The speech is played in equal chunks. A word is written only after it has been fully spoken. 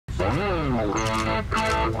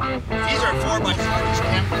These are 4x4s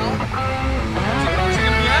campground. Where's he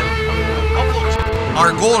gonna be at? Buffalo.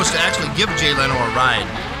 Our goal is to actually give Jay Leno a ride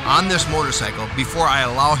on this motorcycle before I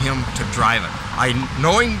allow him to drive it.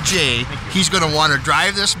 Knowing Jay, he's going to want to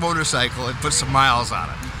drive this motorcycle and put some miles on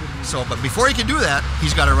it. So, but before he can do that,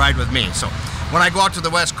 he's got to ride with me. So, when I go out to the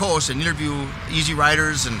West Coast and interview Easy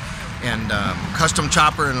Riders and Custom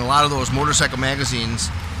Chopper and a lot of those motorcycle magazines,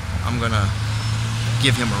 I'm going to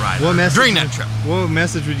give him a ride during that trip. What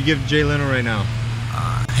message would you give Jay Leno right now?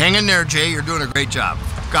 Hang in there, Jay. You're doing a great job.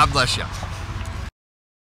 God bless you.